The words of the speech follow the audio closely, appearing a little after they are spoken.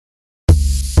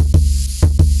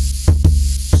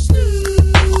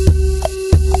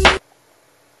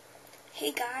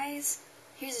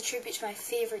Here's a tribute to my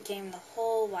favorite game in the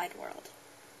whole wide world.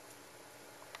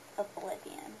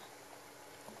 Oblivion.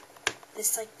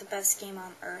 This is like the best game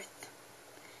on Earth.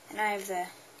 And I have the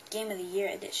Game of the Year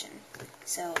edition.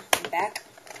 So, in the back,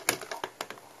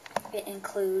 it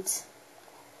includes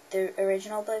the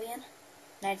original Oblivion,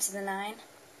 Knights of the Nine,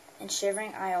 and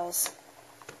Shivering Isles.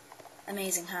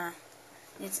 Amazing, huh?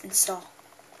 Let's install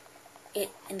it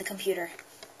in the computer.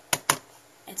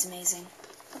 It's amazing.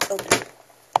 Let's open it,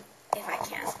 if I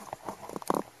can.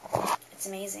 It's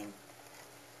amazing.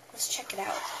 Let's check it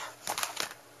out.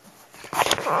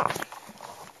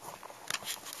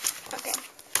 Okay.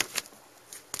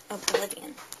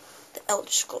 Oblivion. The Elder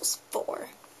Scrolls 4.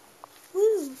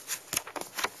 Woo!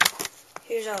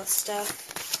 Here's all the stuff.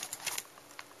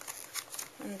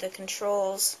 And the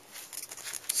controls.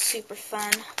 Super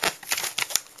fun.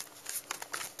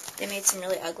 They made some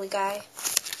really ugly guy.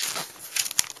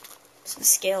 Some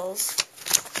skills.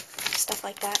 Stuff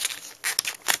like that.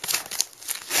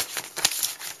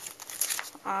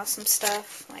 Awesome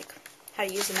stuff. Like how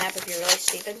to use the map if you're really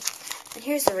stupid. And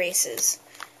here's the races.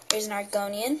 Here's an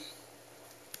Argonian.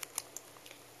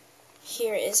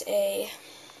 Here is a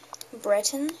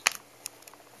Breton.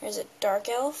 There's a Dark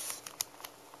Elf.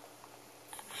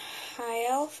 High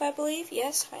Elf, I believe.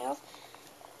 Yes, High Elf.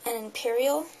 An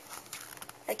Imperial.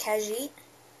 A Khajiit.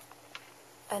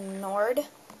 A Nord.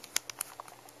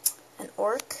 An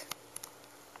Orc.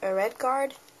 A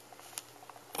Redguard.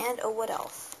 And a Wood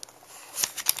Elf.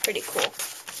 Pretty cool.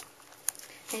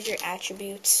 Here's your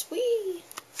attributes. Whee!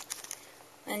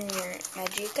 And your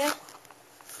magicka.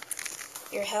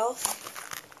 Your health.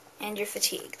 And your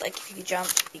fatigue. Like if you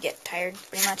jump, you get tired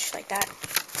pretty much like that.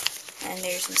 And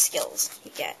there's some skills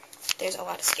you get. There's a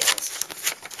lot of skills.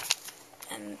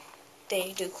 And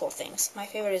they do cool things. My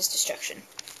favorite is destruction.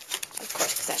 Of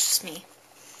course, because that's just me.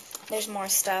 There's more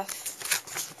stuff.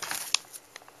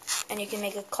 And you can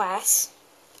make a class.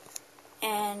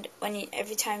 And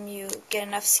every time you get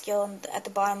enough skill at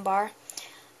the bottom bar,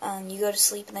 you go to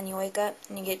sleep and then you wake up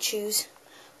and you get to choose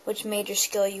which major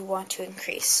skill you want to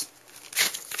increase.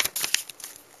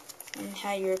 And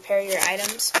how you repair your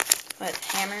items with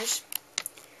hammers.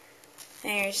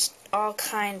 There's all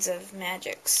kinds of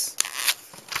magics.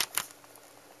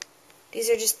 These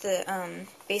are just the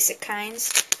basic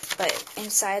kinds, but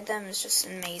inside them is just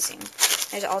amazing.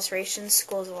 There's alterations,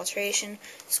 schools of alteration,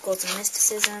 schools of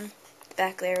mysticism.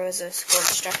 Back there was a school of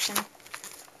destruction,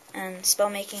 and spell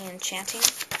making and enchanting.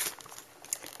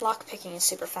 Lock picking is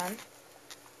super fun.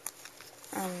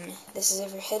 This is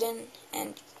if you're hidden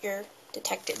and you're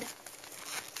detected.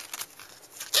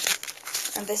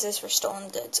 And this is for stolen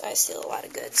goods. I steal a lot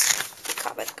of goods. Get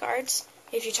caught by the guards.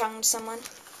 If you're talking to someone,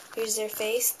 here's their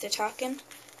face, they're talking,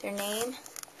 their name,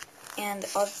 and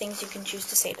all the things you can choose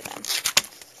to say to them.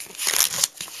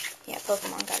 Yeah,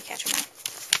 Pokemon, gotta catch them all.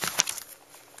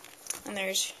 And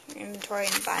there's your inventory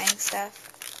and buying stuff.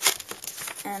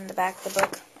 And the back of the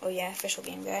book. Oh yeah, official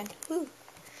game guide. Woo!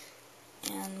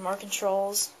 And more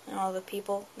controls and all the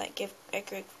people that give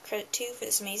credit to for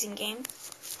this amazing game.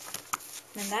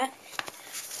 And that.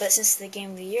 But since the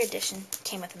Game of the Year edition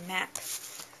came with a map,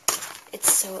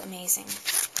 it's so amazing.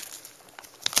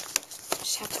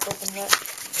 Just have to open it up.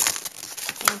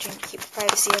 I'm trying to keep the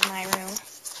privacy of my room.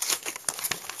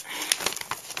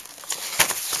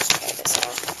 Try this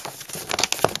out.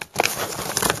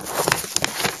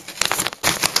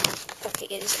 Okay,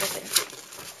 it is open.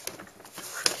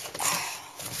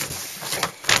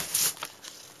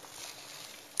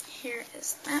 Here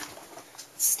is the map.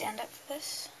 Let's stand up for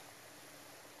this.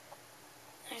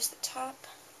 There's the top.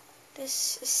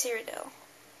 This is Cyrodiil.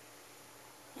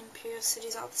 Imperial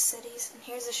cities, all the cities. And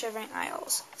here's the Shivering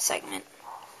Isles segment.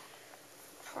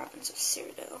 Province of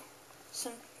Cyrodiil.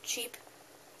 Some cheap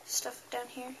stuff down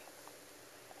here.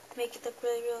 Make it look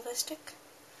really realistic.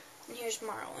 And here's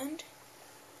Morrowind.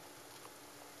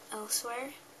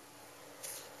 Elsewhere.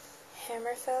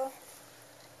 Hammerfell.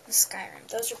 And Skyrim.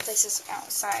 Those are places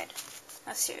outside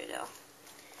of Cyrodiil.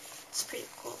 It's pretty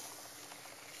cool.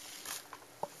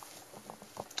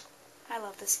 I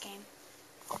love this game.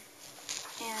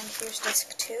 And here's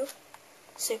disc 2.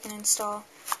 So you can install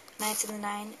Knights of the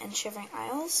Nine and Shivering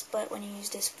Isles, but when you use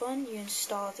disc 1, you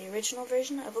install the original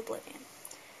version of Oblivion.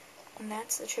 And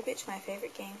that's a tribute to my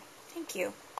favorite game. Thank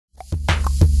you.